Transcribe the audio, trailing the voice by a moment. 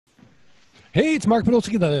Hey, it's Mark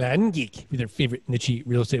Podolsky, the Land Geek, with your favorite niche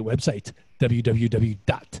real estate website,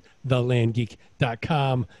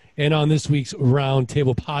 www.thelandgeek.com. And on this week's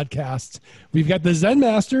Roundtable podcast, we've got the Zen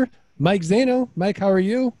Master, Mike Zano. Mike, how are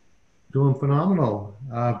you? Doing phenomenal.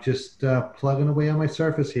 Just plugging away on my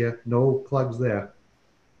Surface here. No plugs there.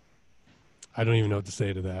 I don't even know what to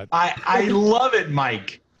say to that. I love it,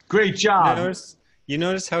 Mike. Great job. You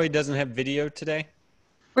notice how he doesn't have video today?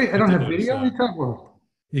 Wait, I don't have notice video? that. What are you talking about?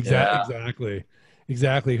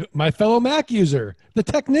 Exactly. My fellow Mac user, the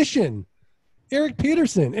technician, Eric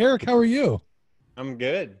Peterson. Eric, how are you? I'm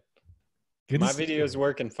good. My video is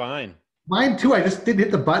working fine. Mine too. I just didn't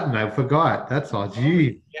hit the button. I forgot. That's all.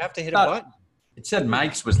 Gee. You have to hit a button. It said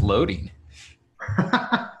Mike's was loading.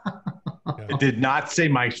 It did not say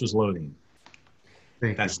Mike's was loading.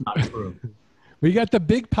 That's not true. We got the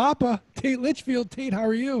big papa, Tate Litchfield. Tate, how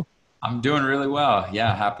are you? I'm doing really well.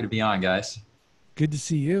 Yeah, happy to be on, guys. Good to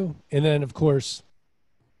see you. And then, of course,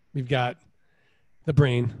 we've got the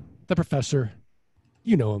brain, the professor.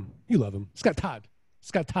 You know him. You love him. Scott Todd.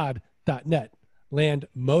 ScottTodd.net.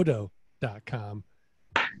 Landmodo.com.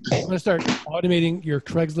 I'm going to start automating your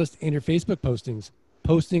Craigslist and your Facebook postings.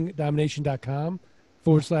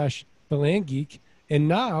 Postingdomination.com/The Land Geek. And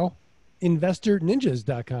now,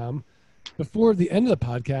 InvestorNinjas.com. Before the end of the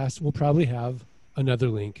podcast, we'll probably have another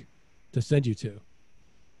link to send you to.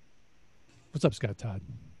 What's up, Scott Todd?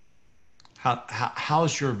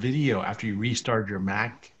 How's your video after you restarted your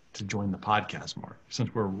Mac to join the podcast, Mark?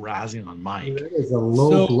 Since we're razzing on Mike. That is a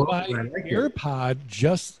low blow. My AirPod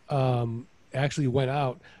just actually went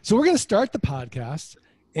out. So we're going to start the podcast.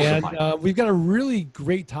 And we've got a really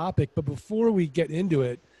great topic. But before we get into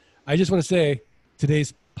it, I just want to say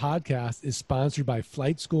today's podcast is sponsored by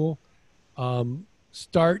Flight School. Look,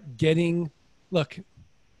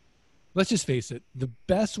 let's just face it. The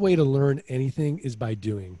best way to learn anything is by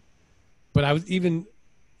doing. But I would even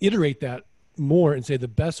iterate that more and say the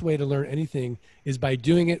best way to learn anything is by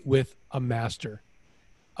doing it with a master,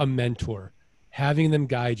 a mentor, having them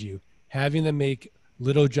guide you, having them make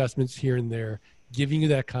little adjustments here and there, giving you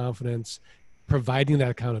that confidence, providing that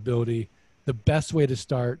accountability. The best way to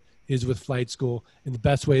start is with Flight School. And the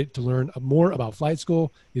best way to learn more about Flight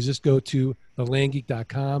School is just go to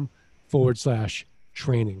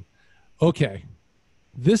thelandgeek.com/training. Okay.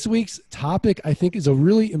 This week's topic, I think, is a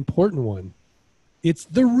really important one. It's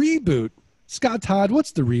the reboot. Scott Todd,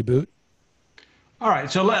 what's the reboot? All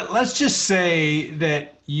right. So let's just say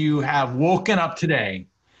that you have woken up today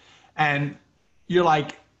and you're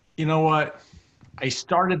like, you know what? I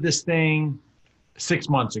started this thing 6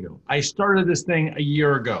 months ago. I started this thing a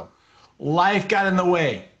year ago. Life got in the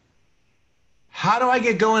way. How do I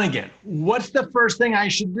get going again? What's the first thing I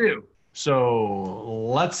should do? So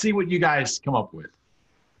let's see what you guys come up with.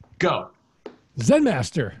 Go. Zen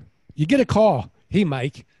Master, you get a call. Hey,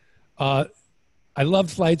 Mike, I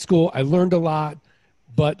loved Flight School. I learned a lot,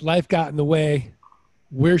 but life got in the way.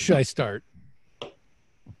 Where should I start?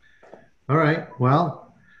 All right.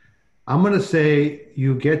 Well, I'm going to say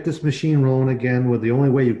you get this machine rolling again with the only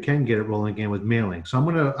way you can get it rolling again with mailing. So I'm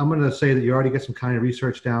going to say that you already get some kind of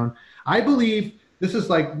research down. I believe this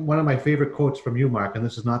is like one of my favorite quotes from you, Mark, and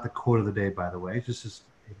this is not the quote of the day, by the way. This is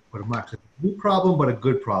what Mark said. New problem, but a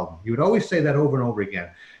good problem. You would always say that over and over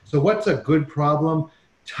again. So what's a good problem?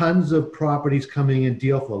 Tons of properties coming in,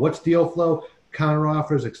 deal flow. What's deal flow? Counter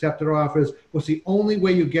offers, accepted offers. Well, the only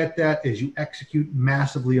way you get that is you execute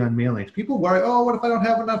massively on mailings. People worry, oh, what if I don't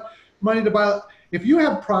have enough money to buy? If you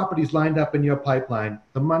have properties lined up in your pipeline,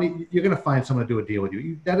 the money, you're going to find someone to do a deal with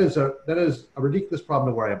you. That is a ridiculous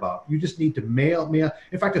problem to worry about. You just need to mail.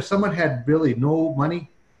 In fact, if someone had really no money,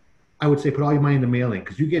 I would say put all your money into mailing,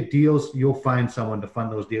 because you get deals, you'll find someone to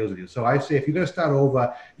fund those deals with you. So I say if you're going to start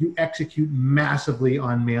over, you execute massively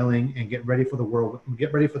on mailing and get ready for the world,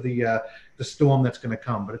 get ready for the storm that's going to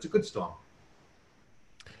come. But it's a good storm.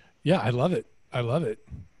 Yeah, I love it.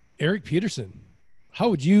 Eric Peterson, how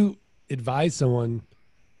would you advise someone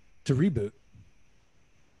to reboot?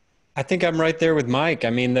 I think I'm right there with Mike. I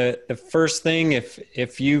mean, the first thing,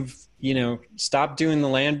 if you've stopped doing the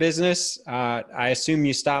land business, I assume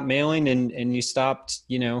you stopped mailing and you stopped,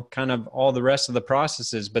 kind of all the rest of the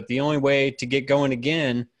processes. But the only way to get going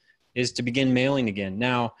again is to begin mailing again.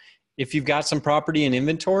 Now, if you've got some property in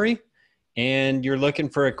inventory and you're looking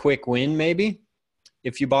for a quick win, maybe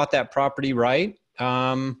if you bought that property right,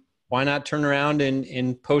 why not turn around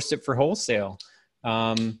and post it for wholesale?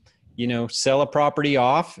 Sell a property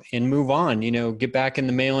off and move on, get back in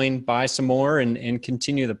the mailing, buy some more and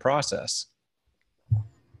continue the process.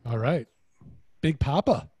 All right. Big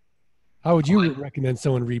Papa, how would you recommend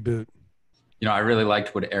someone reboot? I really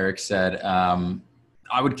liked what Eric said.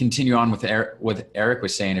 I would continue on with what Eric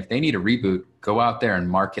was saying. If they need a reboot, go out there and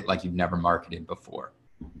market like you've never marketed before,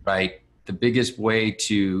 right? The biggest way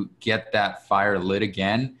to get that fire lit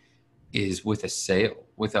again is with a sale,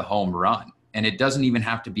 with a home run. And it doesn't even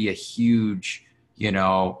have to be a huge,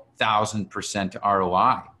 1,000%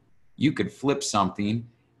 ROI. You could flip something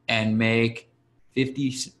and make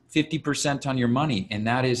 50% on your money. And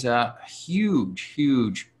that is a huge,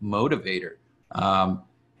 huge motivator.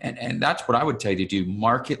 And that's what I would tell you to do.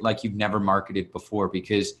 Market like you've never marketed before,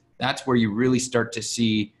 because that's where you really start to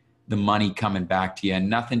see the money coming back to you. And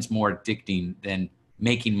nothing's more addicting than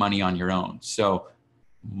making money on your own. So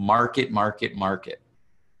market, market, market.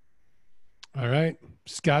 All right.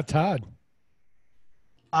 Scott Todd.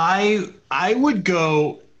 I would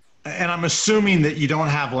go, and I'm assuming that you don't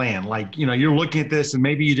have land. Like, you're looking at this and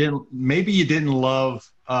maybe you didn't love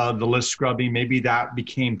the list scrubbing. Maybe that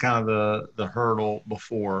became kind of the hurdle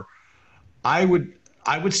before. I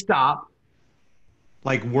would stop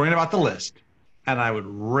like worrying about the list, and I would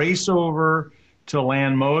race over to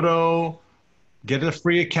Landmodo, get a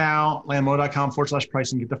free account,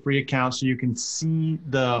 landmodo.com/pricing, get the free account so you can see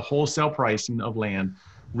the wholesale pricing of land,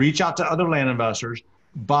 reach out to other land investors,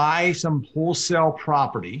 buy some wholesale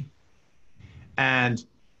property, and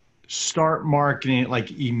start marketing it like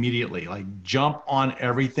immediately. Like jump on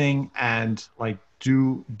everything and like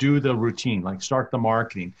do the routine, like start the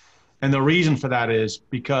marketing. And the reason for that is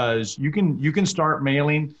because you can start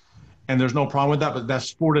mailing and there's no problem with that, but that's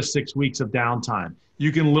 4 to 6 weeks of downtime.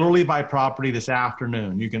 You can literally buy property this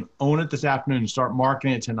afternoon. You can own it this afternoon and start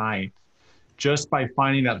marketing it tonight just by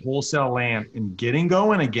finding that wholesale land and getting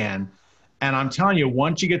going again. And I'm telling you,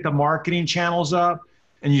 once you get the marketing channels up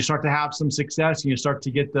and you start to have some success and you start to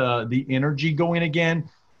get the energy going again,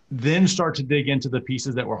 then start to dig into the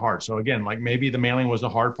pieces that were hard. So again, like maybe the mailing was the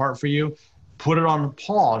hard part for you, put it on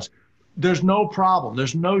pause. There's no problem.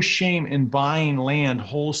 There's no shame in buying land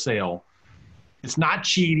wholesale. It's not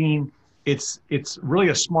cheating. It's really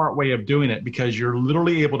a smart way of doing it because you're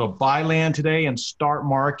literally able to buy land today and start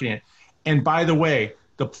marketing it. And by the way,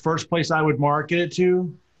 the first place I would market it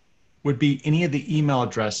to would be any of the email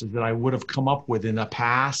addresses that I would have come up with in the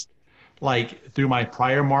past, like through my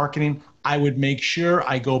prior marketing. I would make sure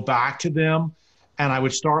I go back to them and I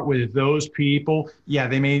would start with those people. Yeah,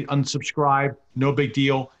 they may unsubscribe. No big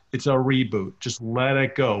deal. It's a reboot. Just let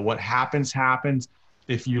it go. What happens, happens.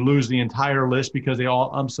 If you lose the entire list because they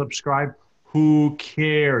all unsubscribe, who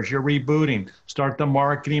cares? You're rebooting. Start the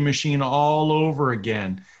marketing machine all over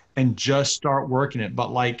again and just start working it.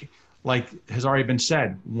 But like has already been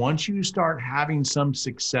said, once you start having some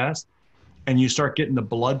success and you start getting the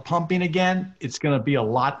blood pumping again, it's going to be a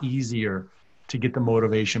lot easier to get the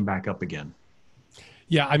motivation back up again.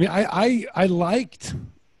 Yeah, I mean, I liked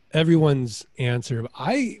everyone's answer.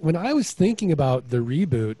 When I was thinking about the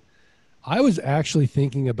reboot, I was actually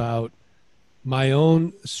thinking about my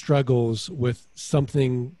own struggles with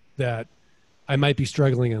something that I might be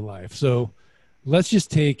struggling in life. So let's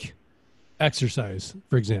just take exercise,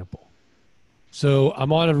 for example. So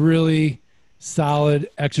I'm on a really solid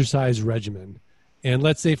exercise regimen. And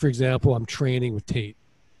let's say, for example, I'm training with Tate.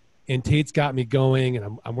 And Tate's got me going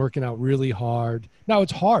and I'm working out really hard. Now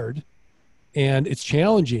it's hard and it's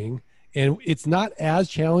challenging. And it's not as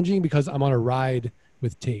challenging because I'm on a ride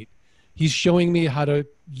with Tate. He's showing me how to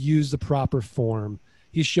use the proper form.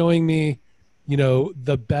 He's showing me,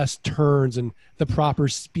 the best turns and the proper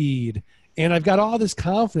speed. And I've got all this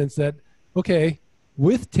confidence that, okay,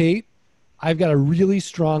 with Tate, I've got a really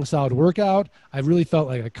strong, solid workout. I've really felt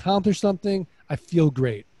like I accomplished something. I feel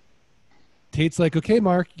great. Tate's like, okay,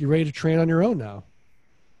 Mark, you're ready to train on your own now.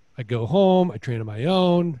 I go home. I train on my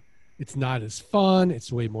own. It's not as fun.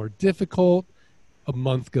 It's way more difficult. A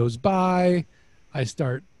month goes by. I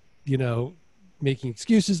start, making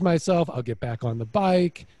excuses myself. I'll get back on the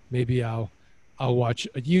bike. Maybe I'll watch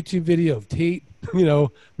a YouTube video of Tate.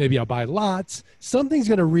 Maybe I'll buy lots. Something's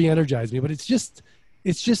going to re-energize me, but it's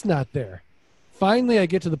just not there. Finally, I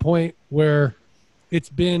get to the point where it's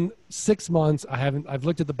been 6 months. I've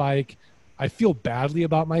looked at the bike. I feel badly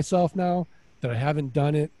about myself now that I haven't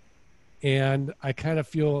done it. And I kind of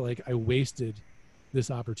feel like I wasted this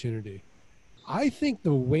opportunity. I think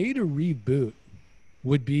the way to reboot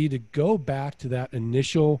would be to go back to that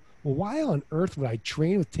initial, well, why on earth would I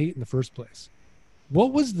train with Tate in the first place?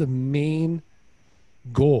 What was the main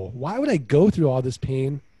goal? Why would I go through all this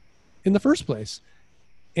pain in the first place?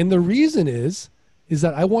 And the reason is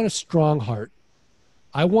that I want a strong heart.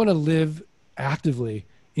 I want to live actively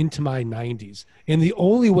into my 90s. And the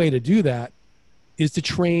only way to do that is to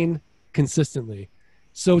train consistently.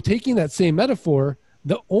 So taking that same metaphor,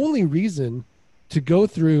 the only reason to go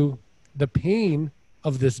through the pain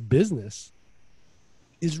of this business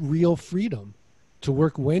is real freedom to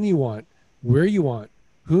work when you want, where you want,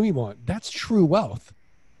 whom you want. That's true wealth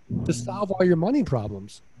to solve all your money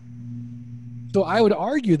problems. So I would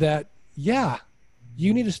argue that, yeah,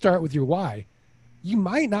 you need to start with your why. You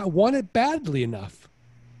might not want it badly enough.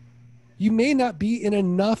 You may not be in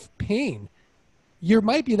enough pain. You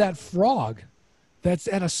might be that frog that's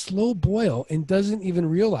at a slow boil and doesn't even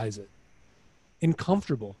realize it and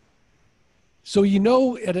comfortable. So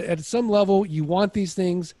at some level you want these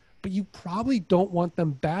things, but you probably don't want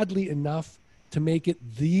them badly enough to make it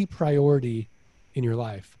the priority in your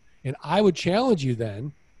life. And I would challenge you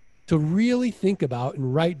then to really think about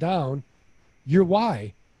and write down your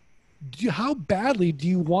why. How badly do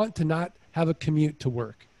you want to not have a commute to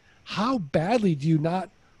work? How badly do you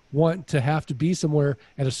not want to have to be somewhere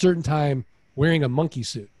at a certain time wearing a monkey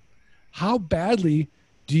suit? How badly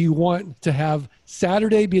do you want to have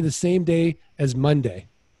Saturday be the same day as Monday?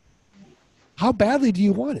 How badly do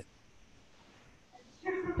you want it?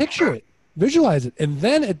 Picture it, visualize it. And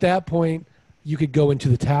then at that point, you could go into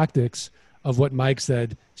the tactics of what Mike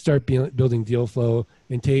said, start building deal flow,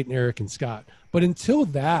 and Tate and Eric and Scott. But until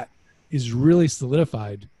that is really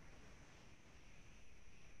solidified,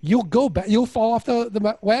 you'll go back, you'll fall off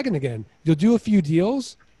the wagon again. You'll do a few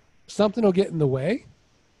deals, something will get in the way,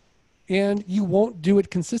 and you won't do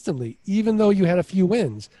it consistently, even though you had a few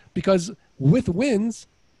wins. Because with wins,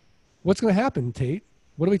 what's going to happen, Tate?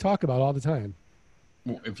 What do we talk about all the time?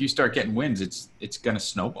 If you start getting wins, it's going to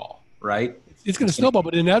snowball, right? It's going to snowball,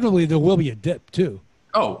 but inevitably there will be a dip too.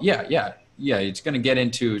 Oh, yeah. It's going to get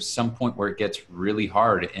into some point where it gets really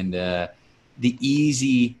hard, and the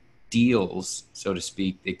easy deals, so to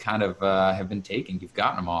speak, they kind of have been taken. You've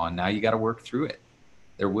gotten them all, and now you got to work through it.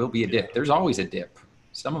 There will be a dip. There's always a dip.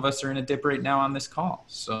 Some of us are in a dip right now on this call,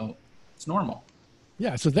 so it's normal.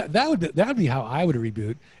 Yeah, so that would be how I would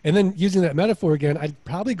reboot. And then using that metaphor again, I'd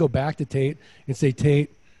probably go back to Tate and say,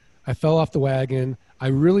 Tate, I fell off the wagon. I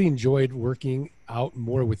really enjoyed working out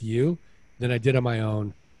more with you than I did on my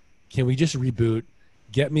own. Can we just reboot,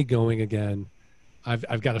 get me going again?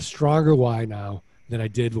 I've got a stronger why now than I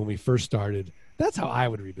did when we first started. That's how I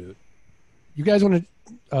would reboot. You guys want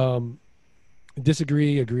to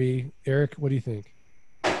disagree, agree? Eric, what do you think?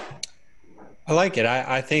 I like it.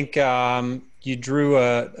 I think you drew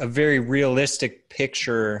a very realistic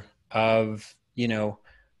picture of,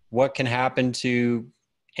 what can happen to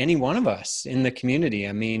any one of us in the community.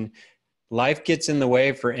 I mean, life gets in the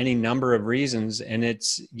way for any number of reasons, and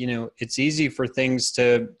it's easy for things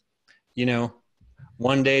to,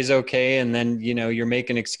 one day's okay, and then, you're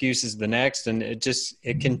making excuses the next, and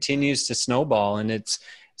it continues to snowball, and it's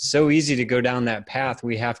so easy to go down that path.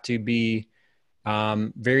 We have to be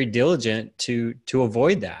very diligent to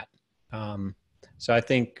avoid that. So I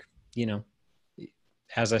think,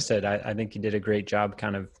 as I said, I think you did a great job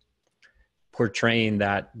kind of portraying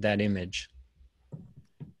that image.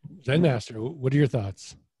 Zen Master, what are your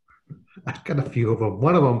thoughts? I've got a few of them.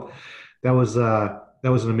 One of them, that was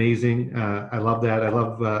an amazing. I love that. I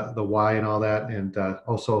love the why and all that, and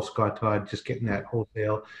also Scott Todd just getting that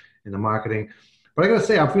wholesale in the marketing. But I got to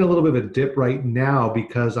say, I'm feeling a little bit of a dip right now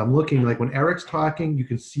because I'm looking, like when Eric's talking, you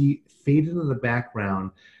can see faded in the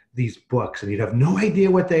background these books, and you'd have no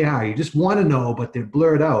idea what they are. You just want to know, but they're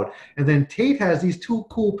blurred out. And then Tate has these two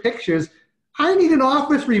cool pictures. I need an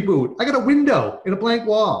office reboot. I got a window and a blank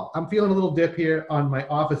wall. I'm feeling a little dip here on my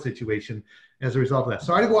office situation as a result of that.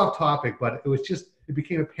 Sorry to go off topic, but it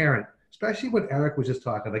became apparent, especially when Eric was just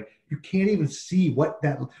talking, like you can't even see what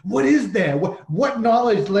is there, what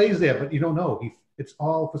knowledge lays there, but you don't know. It's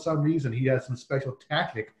all, for some reason, he has some special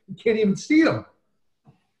tactic. You can't even see them.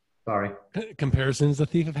 Sorry. Comparison's the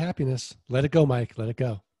thief of happiness. Let it go, Mike. Let it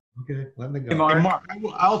go. Okay, let it go. Hey, Mark,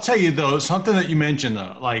 I'll tell you though, something that you mentioned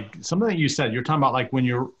though, like something that you said, you're talking about like when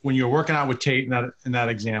you're working out with Tate in that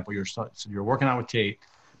example, you're working out with Tate,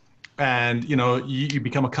 and you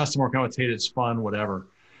become a customer working out with Tate. It's fun, whatever.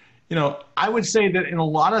 I would say that in a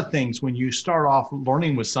lot of things, when you start off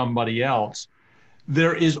learning with somebody else,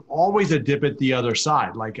 there is always a dip at the other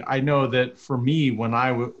side. Like I know that for me, when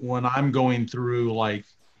I'm going through like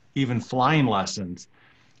even flying lessons,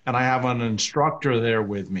 and I have an instructor there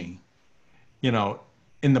with me,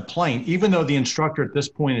 in the plane, even though the instructor at this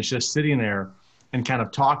point is just sitting there and kind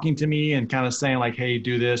of talking to me and kind of saying like, hey,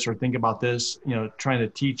 do this or think about this, trying to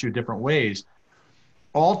teach you different ways.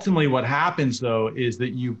 Ultimately, what happens though is that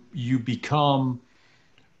you become,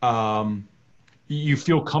 you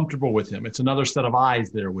feel comfortable with him. It's another set of eyes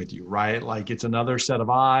there with you, right? Like it's another set of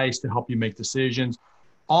eyes to help you make decisions,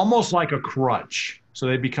 almost like a crutch. So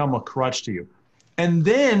they become a crutch to you. And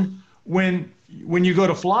then when you go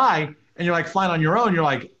to fly and you're like flying on your own, you're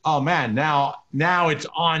like, oh man, now it's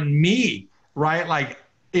on me, right? Like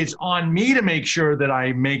it's on me to make sure that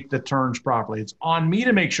I make the turns properly. It's on me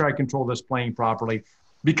to make sure I control this plane properly,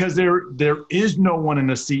 because there is no one in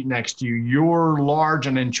the seat next to you. You're large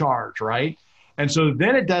and in charge, right? And so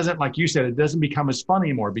then it doesn't, like you said, it doesn't become as fun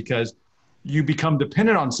anymore because you become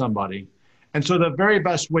dependent on somebody. And so the very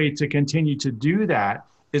best way to continue to do that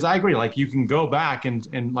is, I agree, like you can go back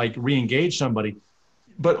and like re-engage somebody,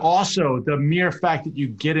 but also the mere fact that you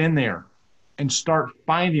get in there and start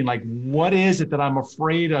finding like, what is it that I'm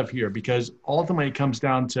afraid of here? Because ultimately it comes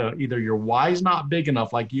down to either your why's not big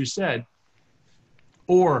enough, like you said,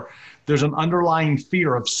 or there's an underlying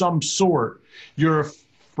fear of some sort. You're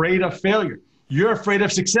afraid of failure. You're afraid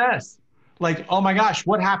of success. Like, oh my gosh,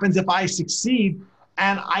 what happens if I succeed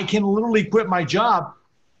and I can literally quit my job?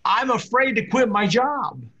 I'm afraid to quit my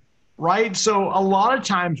job, right? So a lot of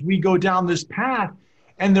times we go down this path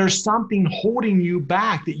and there's something holding you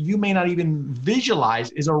back that you may not even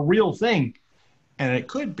visualize is a real thing. And it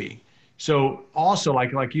could be. So also,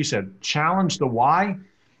 like you said, challenge the why,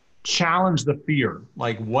 challenge the fear.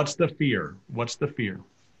 Like, what's the fear? What's the fear?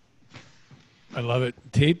 I love it.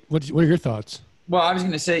 Tate, what are your thoughts? Well, I was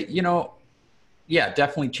going to say, yeah,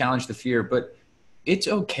 definitely challenge the fear, but it's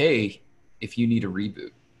okay if you need a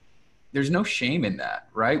reboot. There's no shame in that,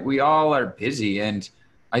 right? We all are busy, and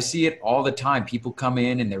I see it all the time. People come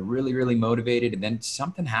in and they're really, really motivated, and then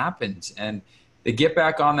something happens and they get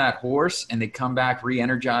back on that horse and they come back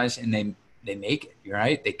re-energized and they make it,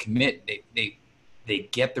 right? They commit, they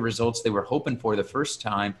get the results they were hoping for the first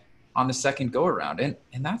time on the second go around.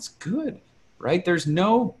 And that's good, right? There's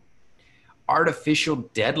no artificial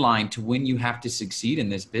deadline to when you have to succeed in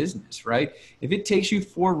this business, right? If it takes you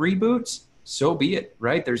 4 reboots, so be it,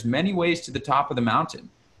 right? There's many ways to the top of the mountain.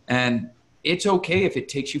 And it's okay if it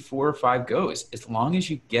takes you 4 or 5 goes, as long as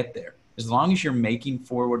you get there. As long as you're making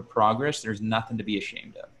forward progress, there's nothing to be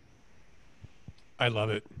ashamed of. I love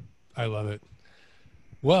it. I love it.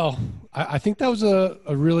 Well, I think that was a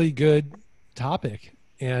really good topic,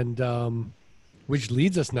 and which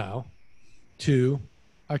leads us now to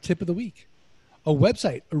our tip of the week. A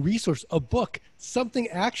website, a resource, a book, something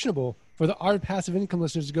actionable for the Art of Passive Income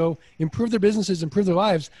listeners to go improve their businesses, improve their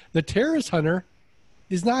lives. The Terrorist Hunter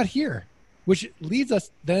is not here, which leads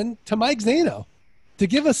us then to Mike Zaino to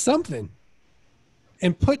give us something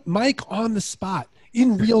and put Mike on the spot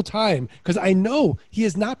in real time, because I know he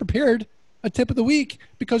has not prepared a tip of the week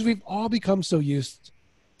because we've all become so used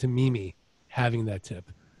to Mimi having that tip.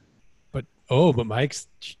 But Mike's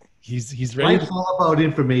he's ready. Life's all about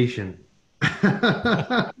information.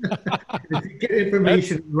 If you get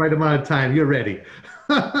information in the right amount of time, you're ready.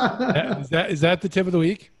 Is that the tip of the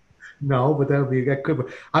week? No, but that'll be that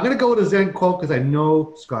good. I'm going to go with a Zen quote because I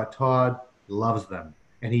know Scott Todd loves them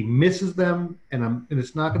and he misses them, and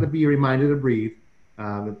it's not going to be a reminder to breathe.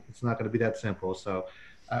 It's not going to be that simple. So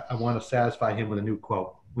I want to satisfy him with a new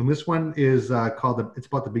quote. And this one is called it's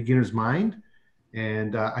about the beginner's mind,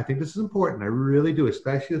 and I think this is important. I really do,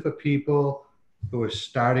 especially for people who are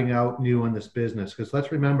starting out new in this business. Because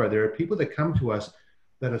let's remember, there are people that come to us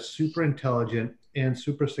that are super intelligent and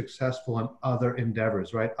super successful in other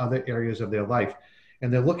endeavors, right? Other areas of their life.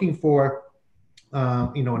 And they're looking for,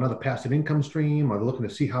 another passive income stream, or they're looking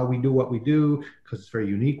to see how we do what we do, because it's very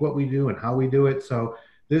unique what we do and how we do it. So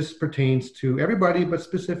this pertains to everybody, but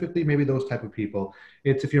specifically maybe those type of people.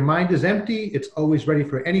 It's if your mind is empty, it's always ready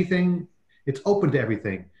for anything. It's open to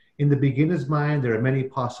everything. In the beginner's mind, there are many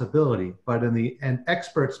possibilities, but in an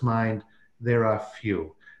expert's mind, there are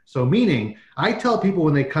few. So meaning, I tell people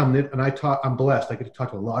when they come, and I'm blessed, I get to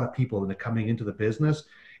talk to a lot of people when they're coming into the business,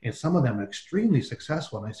 and some of them are extremely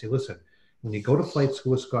successful. And I say, listen, when you go to flight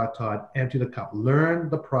school with Scott Todd, empty the cup, learn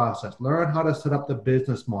the process, learn how to set up the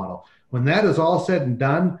business model. When that is all said and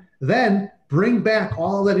done, then bring back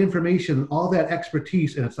all that information, all that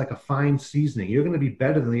expertise, and it's like a fine seasoning. You're going to be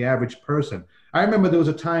better than the average person. I remember there was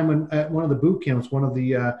a time when at one of the boot camps, one of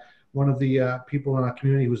the people in our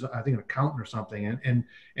community was, I think, an accountant or something, and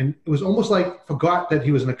it was almost like forgot that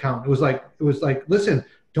he was an accountant. It was like, listen,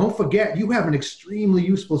 don't forget, you have an extremely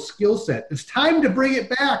useful skill set. It's time to bring it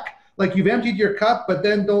back. Like, you've emptied your cup, but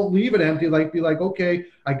then don't leave it empty. Like, be like, okay,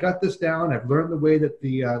 I got this down. I've learned the way that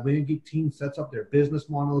the Land Geek team sets up their business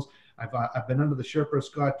models. I've been under the Sherpa of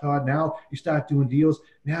Scott Todd. Now you start doing deals.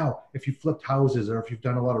 Now, if you flipped houses, or if you've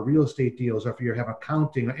done a lot of real estate deals, or if you have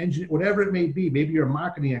accounting or engineering, whatever it may be, maybe you're a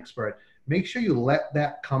marketing expert, make sure you let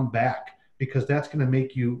that come back, because that's going to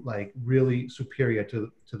make you like really superior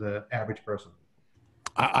to the average person.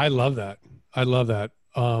 I love that. I love that.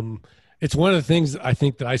 It's one of the things I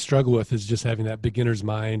think that I struggle with, is just having that beginner's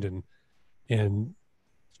mind and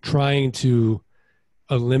trying to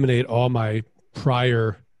eliminate all my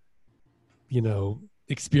prior,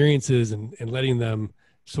 experiences and letting them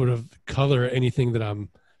sort of color anything that I'm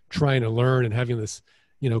trying to learn, and having this,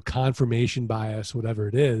 confirmation bias, whatever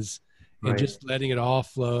it is, and Right. just letting it all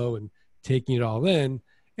flow and taking it all in,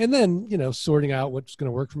 and then, sorting out what's going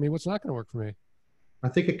to work for me, what's not going to work for me. I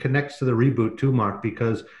think it connects to the reboot too, Mark,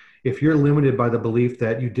 because if you're limited by the belief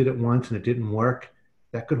that you did it once and it didn't work,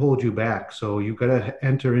 that could hold you back. So you've got to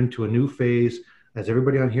enter into a new phase. As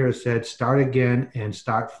everybody on here has said, start again and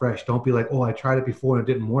start fresh. Don't be like, oh, I tried it before and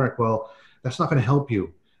it didn't work. Well, that's not going to help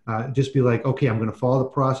you. Just be like, okay, I'm going to follow the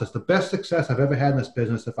process. The best success I've ever had in this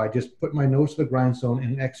business, if I just put my nose to the grindstone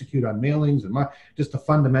and execute on mailings and just the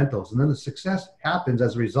fundamentals, and then the success happens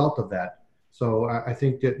as a result of that. So I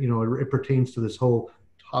think that, it pertains to this whole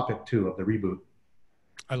topic too of the reboot.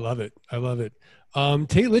 I love it. I love it.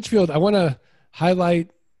 Tate Litchfield, I want to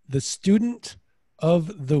highlight the student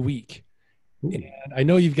of the week. Ooh. And I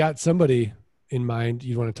know you've got somebody in mind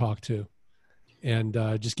you want to talk to, and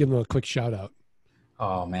just give them a quick shout out.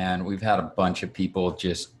 Oh man, we've had a bunch of people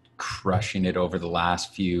just crushing it over the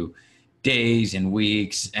last few days and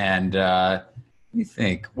weeks. And you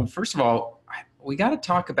think, well, first of all, we got to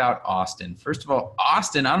talk about Austin. First of all,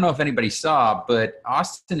 Austin, I don't know if anybody saw, but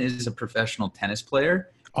Austin is a professional tennis player.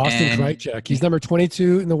 Austin Krajicek. He's number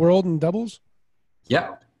 22 in the world in doubles.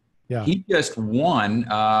 Yeah. Yeah. He just won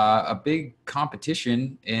a big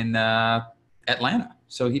competition in Atlanta.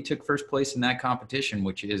 So he took first place in that competition,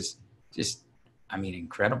 which is just,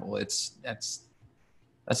 incredible. That's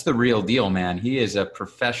the real deal, man. He is a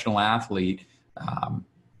professional athlete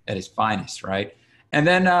at his finest, right? And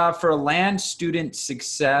then for a land student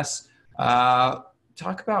success,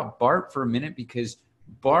 talk about Bart for a minute, because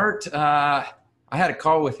Bart, I had a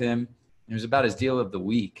call with him. It was about his deal of the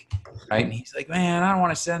week, right? And he's like, man, I don't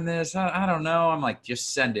want to send this. I don't know. I'm like,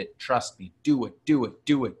 just send it. Trust me. Do it.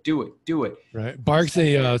 Right. Bart's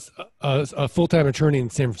a full-time attorney in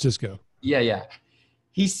San Francisco. Yeah.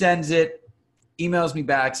 He sends it, emails me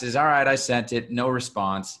back, says, all right, I sent it. No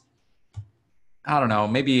response. I don't know,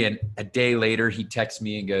 maybe a day later, he texts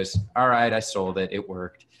me and goes, all right, I sold it. It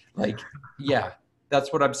worked. Like, yeah,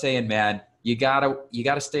 that's what I'm saying, man. You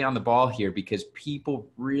gotta stay on the ball here, because people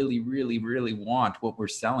really, really, really want what we're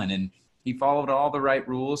selling. And he followed all the right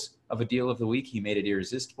rules of a deal of the week. He made it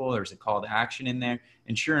irresistible. There was a call to action in there.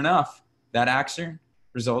 And sure enough, that action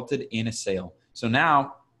resulted in a sale. So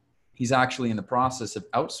now he's actually in the process of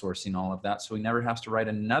outsourcing all of that, so he never has to write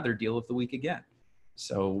another deal of the week again.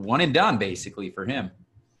 So one and done, basically, for him.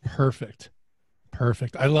 Perfect.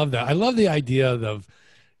 I love that. I love the idea of,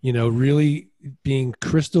 really being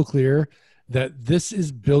crystal clear that this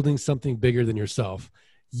is building something bigger than yourself.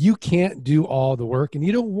 You can't do all the work, and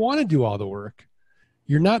you don't want to do all the work.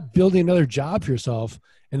 You're not building another job for yourself.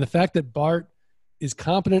 And the fact that Bart is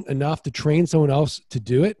competent enough to train someone else to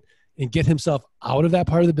do it and get himself out of that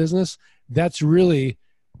part of the business, that's really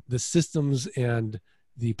the systems and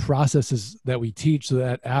the processes that we teach, so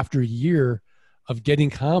that after a year of getting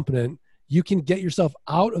competent, you can get yourself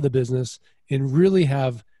out of the business and really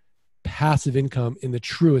have passive income in the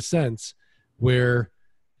truest sense, where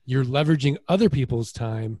you're leveraging other people's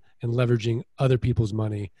time and leveraging other people's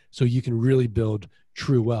money, so you can really build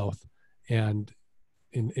true wealth and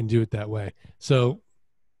do it that way. So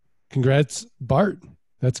congrats, Bart.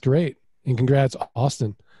 That's great. And congrats,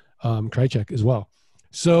 Austin Krajicek as well.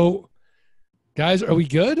 So guys, are we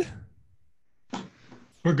good?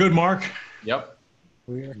 We're good, Mark. Yep.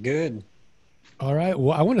 We are good. All right.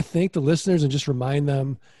 Well, I want to thank the listeners and just remind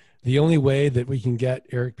them the only way that we can get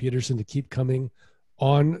Eric Peterson to keep coming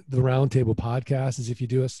on the Roundtable podcast is if you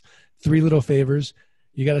do us 3 little favors.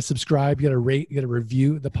 You got to subscribe, you got to rate, you got to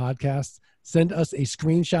review the podcast. Send us a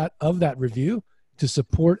screenshot of that review to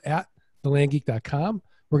support@thelandgeek.com.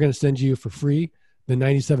 We're going to send you for free the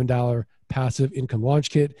 $97 passive income launch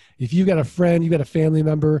kit. If you got a friend, you got a family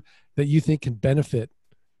member that you think can benefit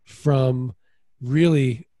from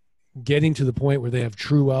really getting to the point where they have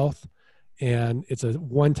true wealth, and it's a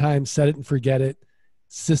one-time set it and forget it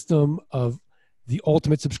system of the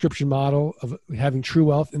ultimate subscription model of having true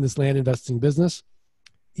wealth in this land investing business,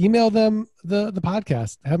 email them the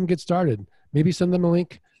podcast, have them get started. Maybe send them a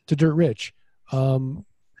link to Dirt Rich.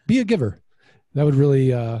 Be a giver. That would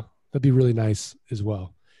really, that'd be really nice as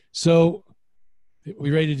well. So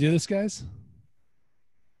we ready to do this, guys?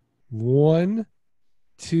 1,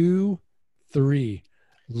 2, 3.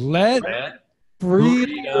 Let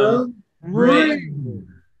freedom ring.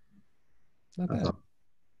 Not bad.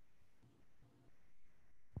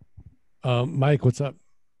 Mike, what's up?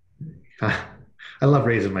 I love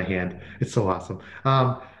raising my hand. It's so awesome.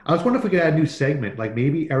 I was wondering if we could add a new segment, like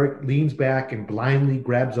maybe Eric leans back and blindly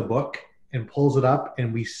grabs a book and pulls it up,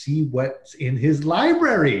 and we see what's in his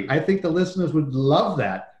library. I think the listeners would love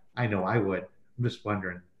that. I know I would. I'm just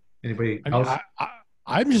wondering. Anybody else?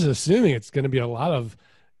 I'm just assuming it's going to be a lot of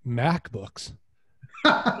Mac books.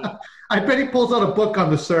 I bet he pulls out a book on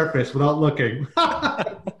the surface without looking.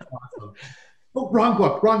 Awesome. Oh, wrong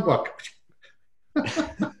book.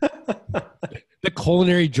 The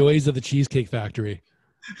Culinary Joys of the Cheesecake Factory.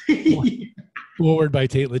 Forward by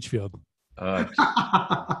Tate Litchfield.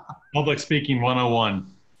 Public speaking 101.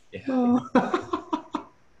 Yeah.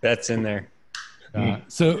 That's in there.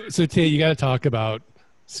 So Tate, you got to talk about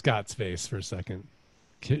Scott's face for a second,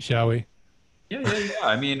 shall we? Yeah.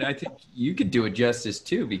 I mean, I think you could do it justice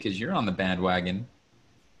too, because you're on the bandwagon.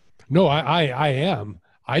 No, I am.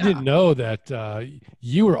 I didn't know that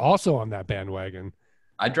you were also on that bandwagon.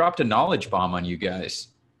 I dropped a knowledge bomb on you guys.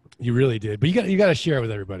 You really did, but you got to share it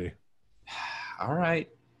with everybody. All right.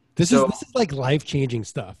 This is like life-changing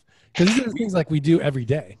stuff, because these are things like we do every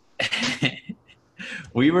day.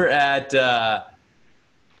 We were at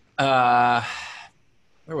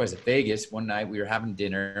where was it? Vegas. One night we were having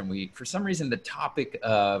dinner, and for some reason the topic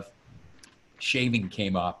of shaving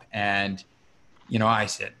came up, and I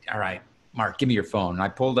said, "All right, Mark, give me your phone." And I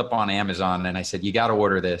pulled up on Amazon and I said, "You got to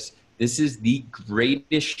order this. This is the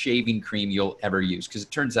greatest shaving cream you'll ever use." Because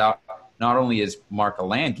it turns out not only is Mark a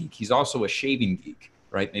land geek, he's also a shaving geek,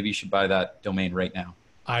 right? Maybe you should buy that domain right now.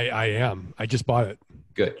 I am. I just bought it.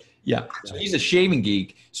 Good. Yeah. So he's a shaving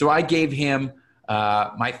geek. So I gave him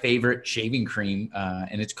my favorite shaving cream,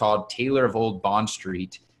 and it's called Taylor of Old Bond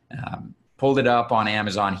Street. Pulled it up on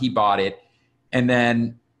Amazon. He bought it. And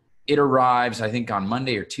then it arrives, I think, on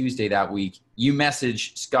Monday or Tuesday that week. You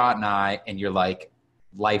message Scott and I, and you're like,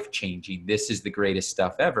 life-changing. This is the greatest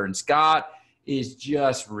stuff ever. And Scott is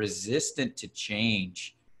just resistant to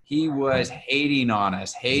change. He was hating on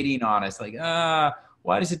us, like,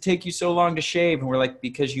 why does it take you so long to shave? And we're like,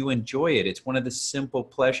 because you enjoy it. It's one of the simple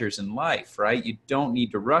pleasures in life, right? You don't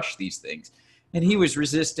need to rush these things. And he was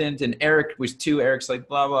resistant, and Eric was too. Eric's like,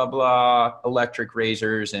 blah, blah, blah, electric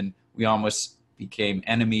razors. And we almost became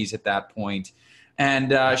enemies at that point.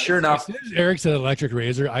 And sure enough. As soon as Eric said electric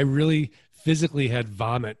razor, I really physically had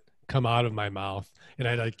vomit come out of my mouth, and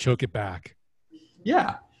I'd like choke it back.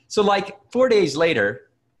 Yeah. So like 4 days later,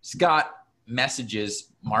 Scott messages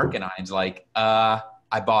Mark and I and's like, I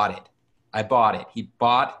bought it. He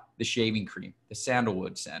bought the shaving cream, the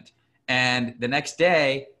sandalwood scent. And the next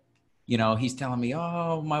day, he's telling me,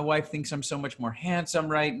 oh, my wife thinks I'm so much more handsome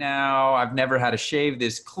right now. I've never had a shave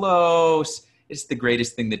this close. It's the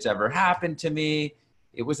greatest thing that's ever happened to me.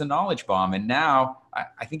 It was a knowledge bomb. And now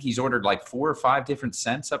I think he's ordered like 4 or 5 different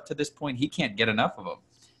scents up to this point. He can't get enough of them.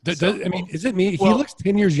 I mean, is it me? He looks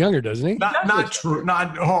 10 years younger, doesn't he? Not true.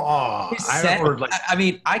 I haven't ordered like. I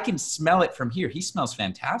mean, I can smell it from here. He smells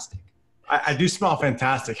fantastic. I do smell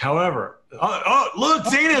fantastic. However, look,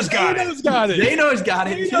 Zano's got it. Zano's got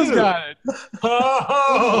it.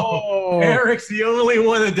 Oh, Eric's the only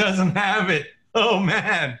one that doesn't have it. Oh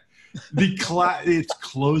man, it's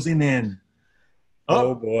closing in.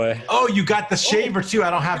 Oh boy. Oh, you got the shaver too. I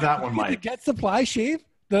don't have that one, Mike. The Get Supply shave,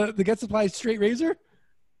 the Get Supply straight razor.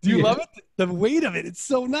 Do you love it? The weight of it, it's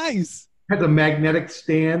so nice. Has a magnetic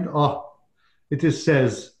stand. Oh, it just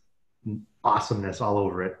says awesomeness all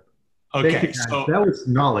over it. Okay, so that was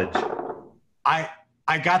knowledge. I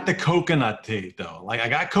got the coconut tea though. Like I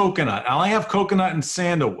got coconut. I only have coconut and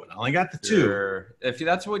sandalwood. I only got the two. Sure. If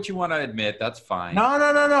that's what you want to admit, that's fine.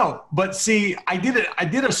 No. But see, I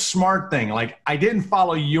did a smart thing. Like I didn't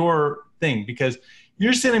follow your thing because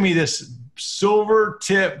you're sending me this silver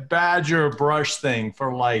tip badger brush thing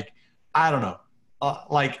for like, I don't know,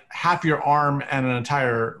 like half your arm and an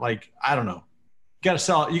entire, like, I don't know. You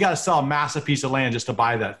got to sell a massive piece of land just to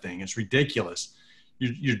buy that thing. It's ridiculous.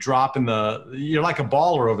 You're dropping you're like a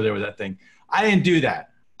baller over there with that thing. I didn't do that.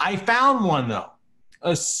 I found one though,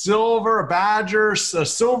 a silver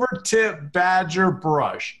tip badger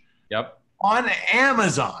brush. Yep. On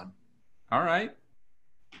Amazon. All right.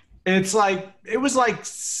 It was like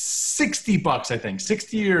 $60, I think,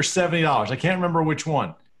 $60 or $70. I can't remember which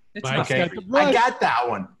one. It's okay. I got that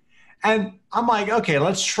one. And I'm like, okay,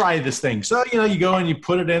 let's try this thing. So, you go and you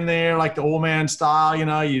put it in there like the old man style,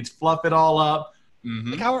 you fluff it all up.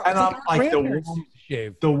 Mm-hmm. And I'm like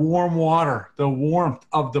the warm water, the warmth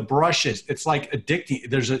of the brushes. It's like addicting.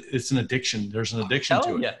 It's an addiction. There's an addiction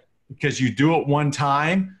to it because you do it one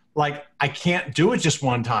time. Like I can't do it just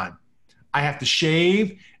one time. I have to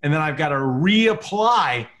shave and then I've got to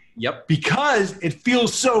reapply. Yep. Because it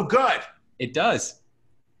feels so good. It does.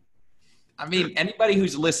 I mean, anybody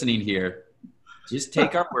who's listening here, Just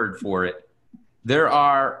take our word for it. There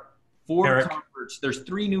are 4 Eric. converts. There's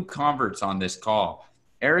 3 new converts on this call.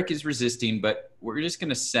 Eric is resisting, but we're just going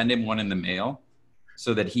to send him one in the mail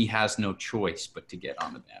so that he has no choice but to get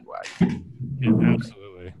on the bandwagon. Yeah,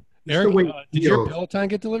 absolutely. the Eric, way it did your feels. Peloton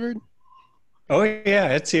get delivered? Oh yeah,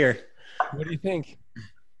 it's here. What do you think?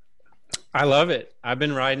 I love it. I've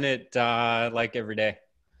been riding it like every day.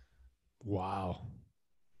 Wow.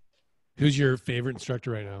 Who's your favorite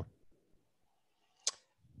instructor right now?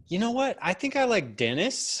 You know what? I think I like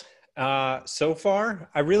Dennis so far.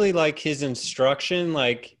 I really like his instruction.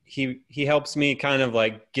 Like he helps me kind of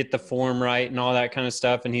like get the form right and all that kind of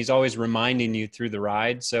stuff. And he's always reminding you through the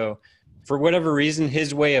ride. So for whatever reason,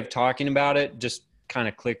 his way of talking about it just kind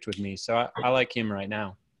of clicked with me. So I like him right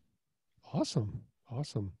now. Awesome.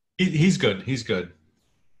 He's good. He's good.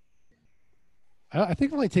 I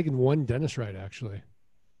think I've only taken one Dennis ride, actually.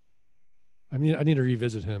 I mean, I need to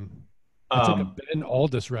revisit him. I took a Ben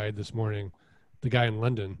Aldis ride this morning, the guy in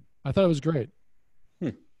London. I thought it was great.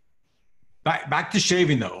 Back to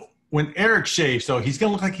shaving, though. When Eric shaves, though, he's going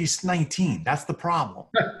to look like he's 19. That's the problem.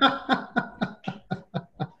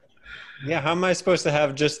 Yeah, how am I supposed to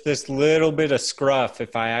have just this little bit of scruff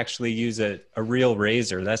if I actually use a real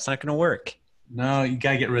razor? That's not going to work. No, you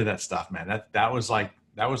got to get rid of that stuff, man. That was like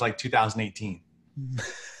 2018.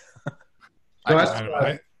 I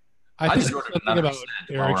think just there's ordered something another about set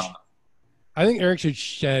while Eric. we're on I think Eric should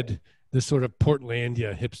shed this sort of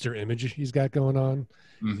Portlandia hipster image he's got going on.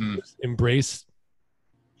 Mm-hmm. Just embrace,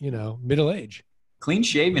 middle age. Clean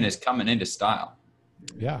shaven is coming into style.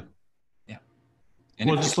 Yeah. And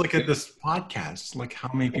Well, just look at this podcast. Look how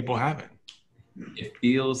many people have it. it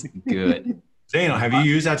feels good. Zano, have you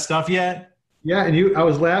used that stuff yet? Yeah, and I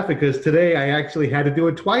was laughing because today I actually had to do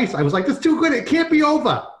it twice. I was like, "This is too good. It can't be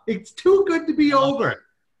over. It's too good to be over."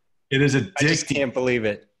 It is I just addicting. can't believe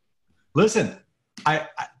it. Listen,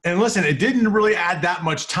 it didn't really add that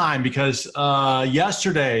much time because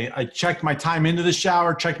yesterday I checked my time into the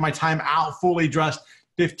shower, checked my time out, fully dressed,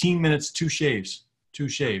 15 minutes, 2 shaves.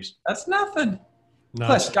 That's nothing. No.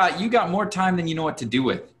 Plus, Scott, you got more time than you know what to do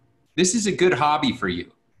with. This is a good hobby for you.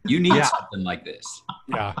 You need Yeah. something like this.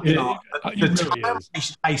 Yeah. You It know, really the time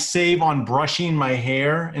is. I save on brushing my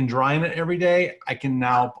hair and drying it every day, I can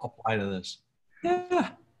now apply to this.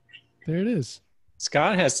 Yeah. There it is.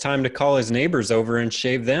 Scott has time to call his neighbors over and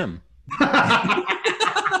shave them.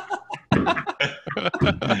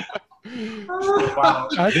 Wow,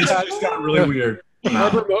 this just got really weird.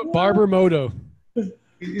 Barber Moto.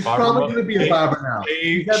 He's Barber probably Mo- going to be a barber now.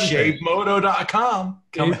 ShaveMoto.com.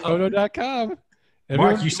 Moto.com.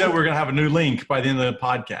 Mark, you said we're going to have a new link by the end of the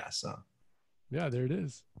podcast. So. Yeah, there it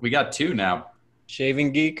is. We got 2 now.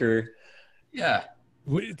 Shaving Geek or Yeah.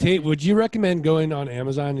 Tate, would you recommend going on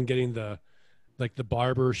Amazon and getting the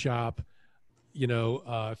barber shop,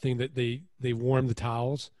 thing that they warm the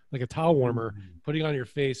towels, like a towel warmer, putting on your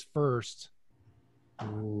face first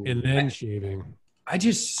and then shaving?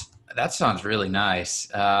 That sounds really nice.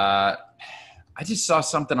 I just saw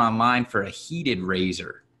something online for a heated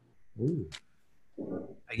razor. Ooh.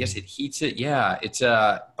 I guess it heats it. Yeah. It's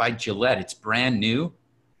by Gillette. It's brand new.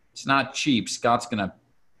 It's not cheap. Scott's going to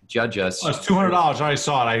judge us. Oh, it's $200. I already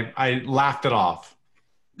saw it. I laughed it off.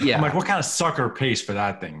 Yeah. I'm like, what kind of sucker pays for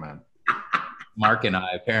that thing, man? Mark and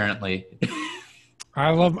I, apparently.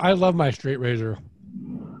 I love my straight razor.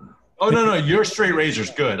 Oh no, your straight razor's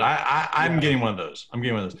good. I'm getting one of those.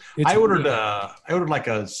 It's I ordered like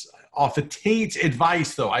off of Tate's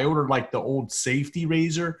advice though. I ordered like the old safety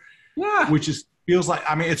razor, Yeah. which feels like,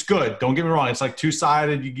 I mean, it's good. Don't get me wrong. It's like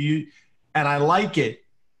 2-sided. And I like it,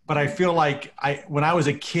 but I feel like when I was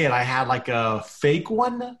a kid, I had like a fake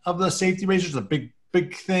one of the safety razors, a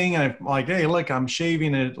big thing. And I'm like, hey, look, I'm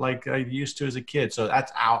shaving it like I used to as a kid. So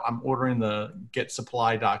that's out. I'm ordering the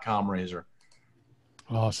getsupply.com razor.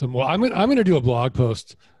 Awesome. Well, I'm gonna do a blog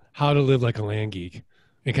post, how to live like a land geek,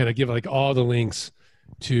 and kind of give like all the links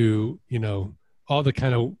to all the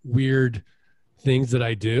kind of weird things that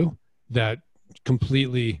I do that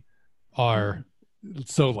completely are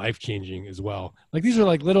so life changing as well. Like these are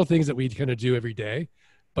like little things that we kind of do every day,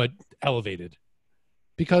 but elevated.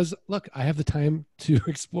 Because look, I have the time to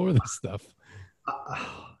explore this stuff. I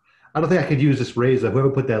don't think I could use this razor. Whoever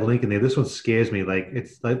put that link in there, this one scares me.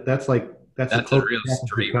 That's That's a real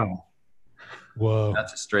straight one. Whoa.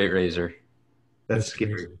 That's a straight razor. That's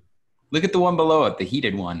scary. crazy. Look at the one below it, the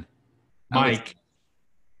heated one. Mike,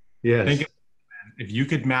 Yes. think of it, man. If you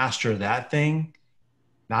could master that thing,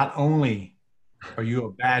 not only are you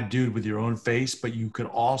a bad dude with your own face, but you could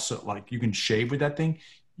also you can shave with that thing.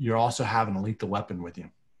 You're also having a lethal weapon with you.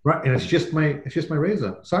 Right, and it's just my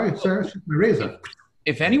razor. Sorry, sir, it's just my razor.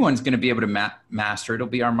 if anyone's going to be able to master, it'll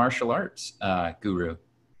be our martial arts guru,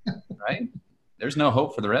 right? There's no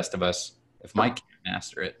hope for the rest of us if Mike can't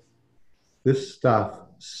master it. This stuff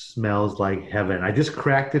smells like heaven. I just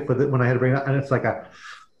cracked it when I had to bring it up, and it's like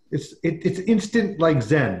it's instant like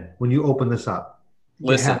Zen when you open this up.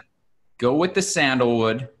 Listen, go with the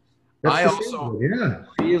sandalwood. I also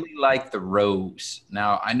really like the rose.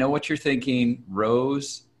 Now, I know what you're thinking.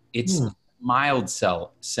 Rose, it's mild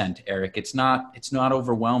scent, Eric. It's not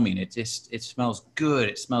overwhelming. It smells good.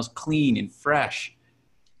 It smells clean and fresh.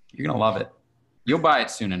 You're going to love it. You'll buy it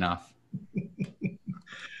soon enough.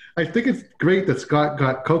 I think it's great that Scott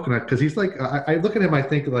got coconut because he's like, I look at him, I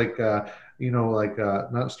think like,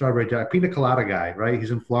 not strawberry jack, pina colada guy, right? He's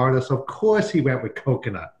in Florida. So of course he went with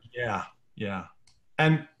coconut. Yeah. Yeah.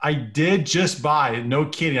 And I did just buy, no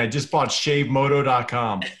kidding, I just bought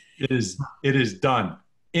shavemoto.com. It is done.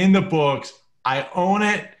 In the books. I own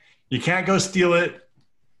it. You can't go steal it.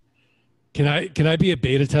 Can I be a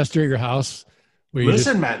beta tester at your house?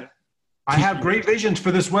 Listen, man, I have great visions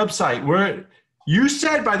for this website. You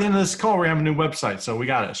said by the end of this call, we have a new website. So we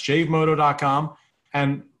got it, shavemoto.com.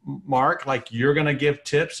 And Mark, like you're going to give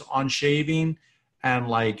tips on shaving and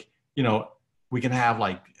like, we can have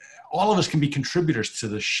like, all of us can be contributors to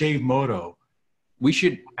the Shave Moto. We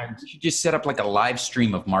should just set up like a live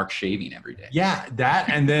stream of Mark shaving every day. Yeah, that.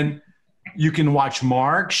 And then you can watch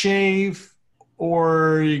Mark shave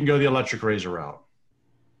or you can go the electric razor route.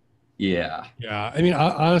 Yeah. Yeah. I mean,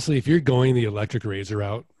 honestly, if you're going the electric razor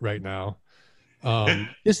route right now,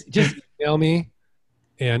 just email me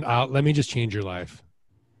and let me just change your life.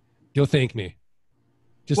 You'll thank me.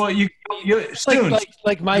 You soon.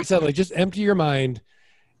 Like Mike said, like just empty your mind.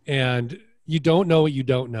 And you don't know what you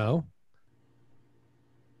don't know.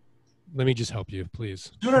 Let me just help you,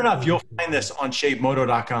 please. Soon enough, you'll find this on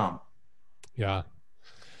shavemoto.com. Yeah.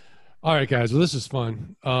 All right, guys. Well, this is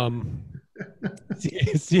fun. See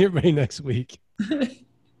you everybody next week.